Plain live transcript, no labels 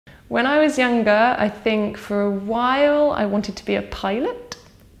When I was younger, I think for a while I wanted to be a pilot,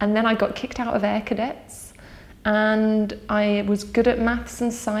 and then I got kicked out of Air Cadets, and I was good at maths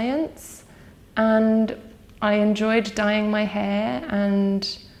and science, and I enjoyed dyeing my hair and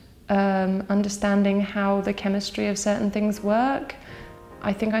understanding how the chemistry of certain things work.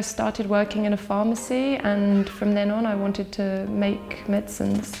 I think I started working in a pharmacy, and from then on I wanted to make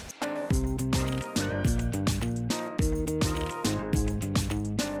medicines.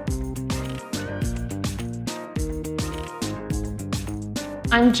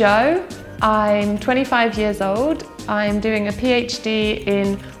 I'm Jo, I'm 25 years old. I'm doing a PhD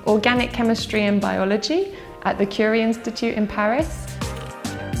in organic chemistry and biology at the Curie Institute in Paris.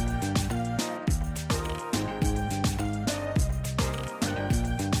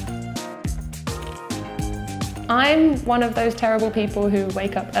 I'm one of those terrible people who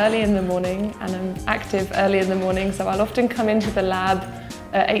wake up early in the morning, and I'm active early in the morning, so I'll often come into the lab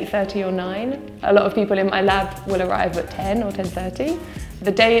at 8:30 or 9. A lot of people in my lab will arrive at 10 or 10:30.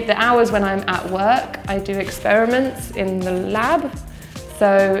 The hours when I'm at work, I do experiments in the lab.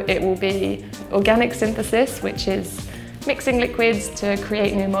 So it will be organic synthesis, which is mixing liquids to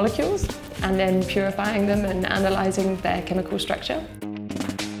create new molecules, and then purifying them and analysing their chemical structure.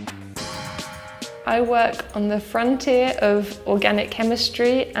 I work on the frontier of organic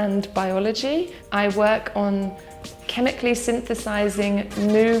chemistry and biology. I work on chemically synthesizing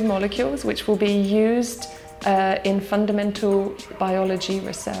new molecules which will be used in fundamental biology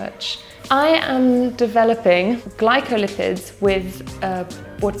research. I am developing glycolipids with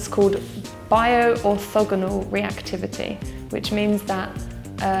what's called bioorthogonal reactivity, which means that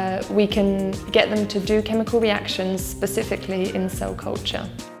we can get them to do chemical reactions specifically in cell culture.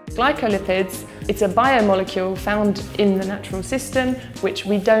 Glycolipids, it's a biomolecule found in the natural system which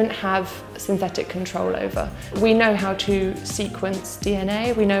we don't have synthetic control over. We know how to sequence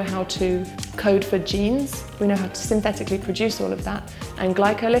DNA, we know how to code for genes, we know how to synthetically produce all of that, and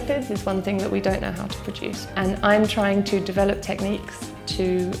glycolipids is one thing that we don't know how to produce. And I'm trying to develop techniques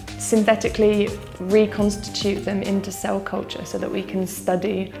to synthetically reconstitute them into cell culture so that we can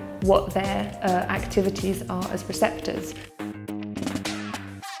study what their activities are as receptors.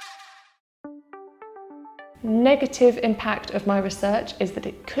 Negative impact of my research is that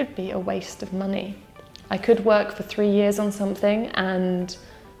it could be a waste of money. I could work for 3 years on something and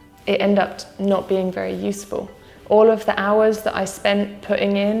it end up not being very useful. All of the hours that I spent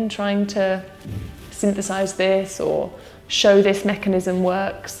putting in trying to synthesize this or show this mechanism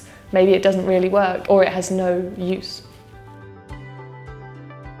works, maybe it doesn't really work or it has no use.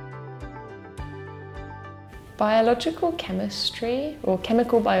 Biological chemistry, or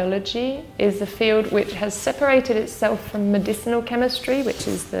chemical biology, is a field which has separated itself from medicinal chemistry, which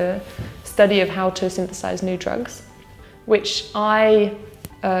is the study of how to synthesize new drugs, which I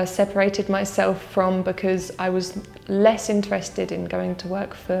separated myself from because I was less interested in going to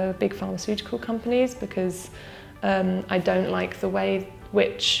work for big pharmaceutical companies, because I don't like the way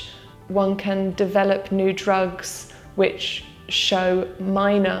which one can develop new drugs which show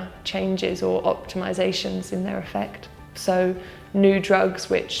minor changes or optimizations in their effect. So new drugs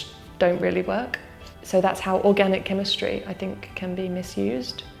which don't really work. So that's how organic chemistry, I think, can be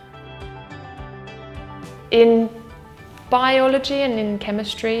misused. In biology and in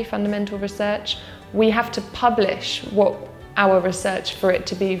chemistry, fundamental research, we have to publish our research for it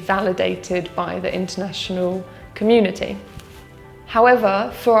to be validated by the international community.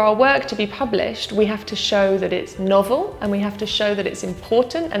 However, for our work to be published, we have to show that it's novel, and we have to show that it's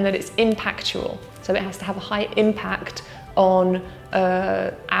important and that it's impactual. So it has to have a high impact on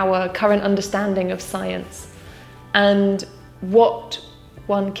our current understanding of science. And what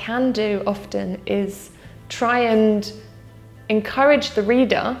one can do often is try and encourage the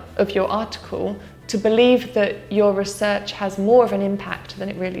reader of your article to believe that your research has more of an impact than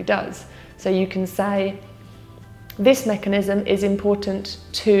it really does. So you can say, this mechanism is important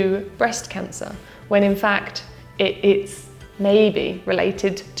to breast cancer, when in fact it's maybe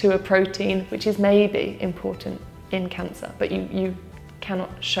related to a protein which is maybe important in cancer, but you cannot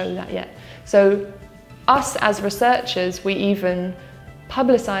show that yet. So us as researchers, we even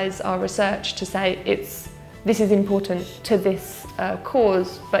publicize our research to say this is important to this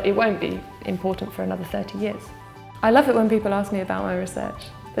cause, but it won't be important for another 30 years. I love it when people ask me about my research.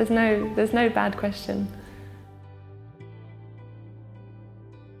 There's no bad question.